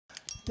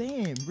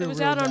Damn. It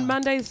was out on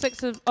Monday, the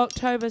 6th of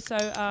October, so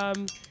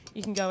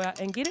you can go out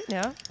and get it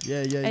now.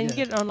 Yeah, yeah, And you can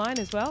get it online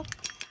as well.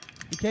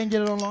 You can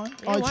get it online?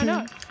 Yeah, iTunes? why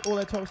not? All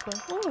that type of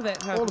stuff? All of that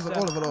type all of of it, stuff.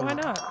 all of it, all Why of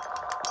it. not?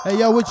 Hey,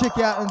 yo, we'll check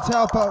you out in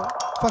Taupo,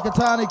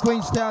 Whakatane,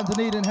 Queenstown,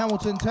 Dunedin,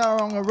 Hamilton,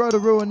 Tauranga,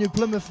 Rotorua, New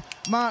Plymouth,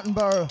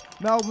 Martinborough,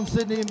 Melbourne,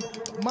 Sydney,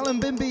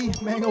 Mullumbimby,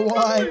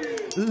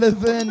 Mangawai,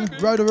 Live-In,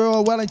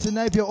 Rotorua, Wellington,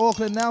 Napier,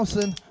 Auckland,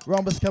 Nelson.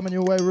 Rhombus coming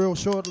your way real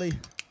shortly.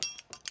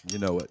 You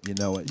know it, you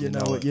know it, you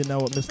know it,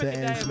 Mr.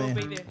 Ants, man.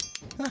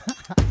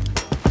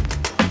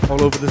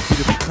 All over this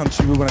beautiful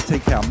country, we're gonna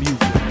take our music.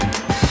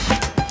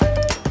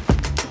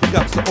 Big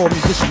ups to all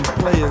musicians,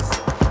 players,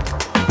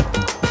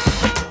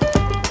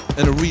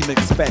 and a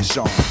remix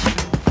special.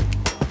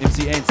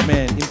 MC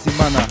Ants-Man, MC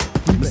Mana,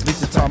 Miss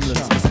Lisa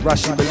Tomlins, Miss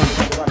Rashi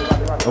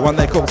Malik, the one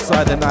they call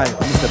Silent Night,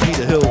 Mr.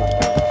 Peter Hill,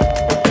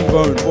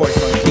 T-Bone voice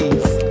on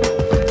keys,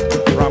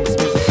 Rhombus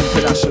Music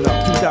International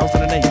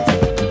 2008,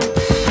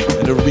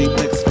 and a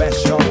remix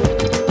special,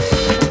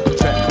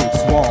 track called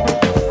Swans.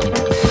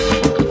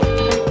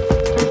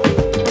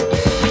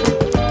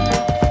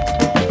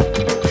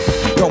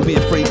 Don't be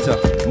afraid to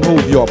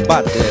move your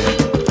body.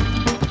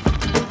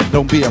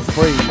 Don't be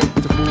afraid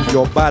to move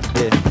your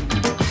body.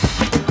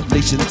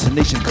 Nation to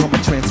nation, come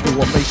in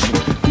transformation.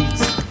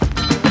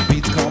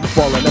 Beats come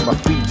falling at my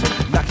feet.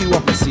 Knock you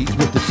off my seat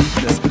with the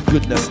deepness,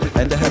 goodness,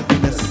 and the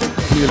happiness.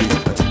 Clearly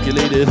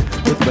articulated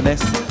with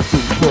finesse to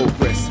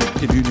progress.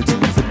 Communities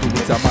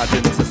influence our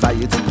modern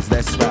societies.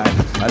 That's right.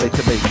 I like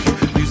to make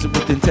music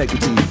with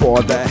integrity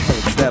for the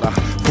heads that are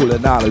full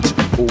of knowledge,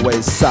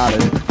 always solid.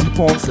 Deep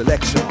on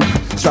selection,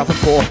 striving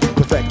for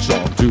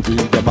perfection to be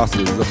the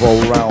masters of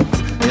all realms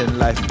in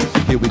life.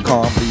 Here we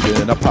come,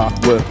 leading a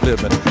path worth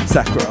living.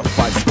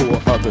 Sacrifice for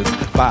others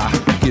by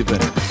giving.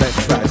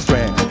 That's right,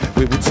 strength.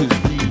 We will choose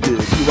needed.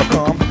 You will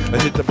come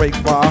and hit the break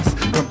fast.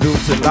 Come built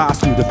to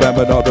last through the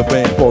famine of the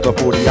vein for the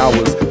 40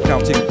 hours.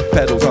 Counting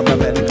petals on the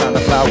many kind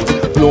of flowers.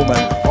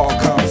 Blooming, all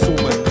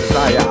consuming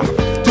desire.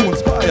 To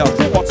inspire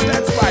thoughts,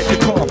 that's right,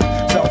 become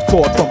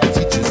self-taught from the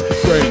teachers'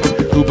 brains.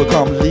 Who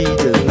become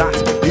leaders, not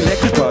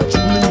elected, but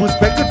truly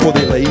respected for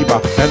their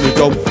labor and their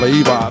dope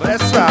flavor.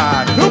 That's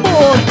right, come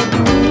on!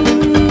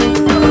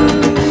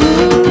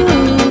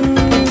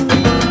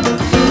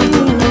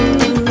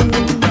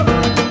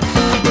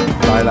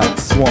 Fly like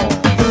swans.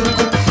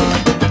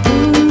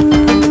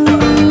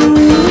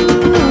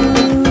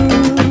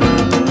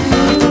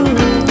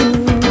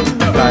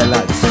 Fly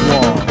like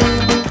swans.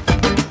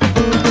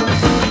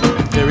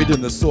 Buried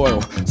in the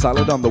soil,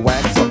 solid on the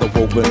wax, on the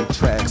woven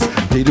tracks.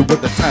 Dated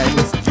with the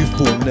timeless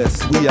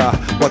youthfulness. We are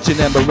watching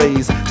amber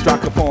rays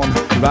strike upon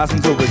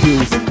horizons over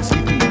hills.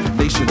 Sleepy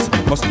nations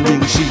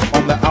mustering sheep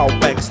on the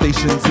outback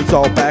stations. It's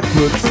all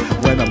backwards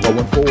when I'm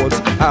going forwards,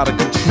 out of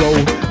control.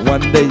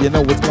 One day you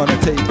know it's gonna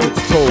take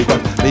its toll, but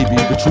maybe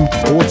the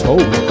truth's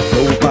foretold.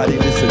 Nobody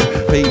listened,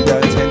 paid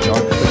attention.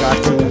 The guy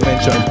to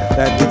mention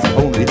that it's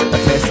only a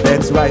test.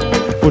 That's right.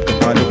 Put the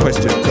final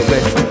question to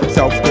rest.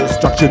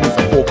 Self-destruction is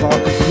a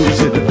foregone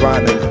conclusion, and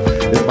rhyming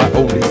is my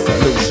only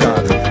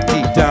solution.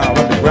 Deep down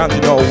on the ground,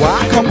 you know why?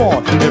 Come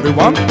on,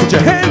 everyone, put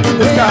your hands in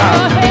the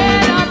sky.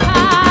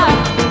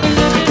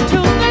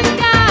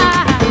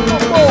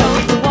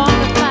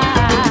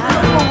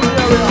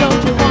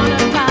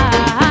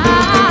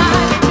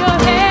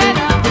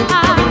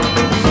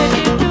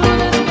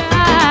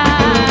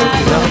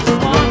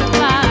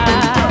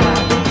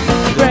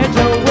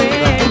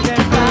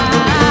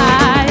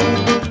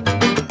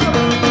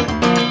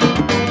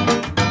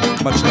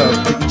 Much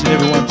love to each and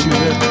every one tuned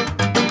in.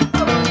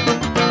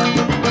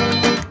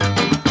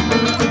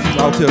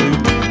 I'll tell you,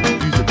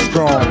 music's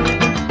strong.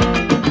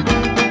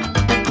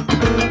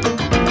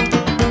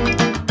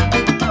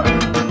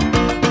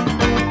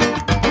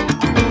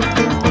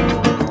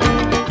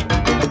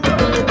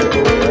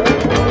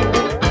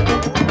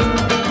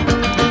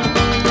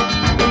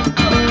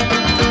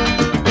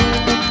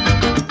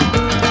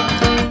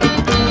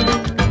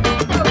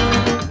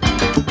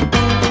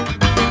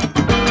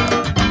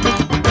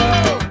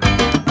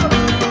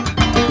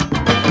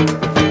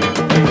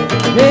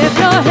 Lift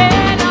your head.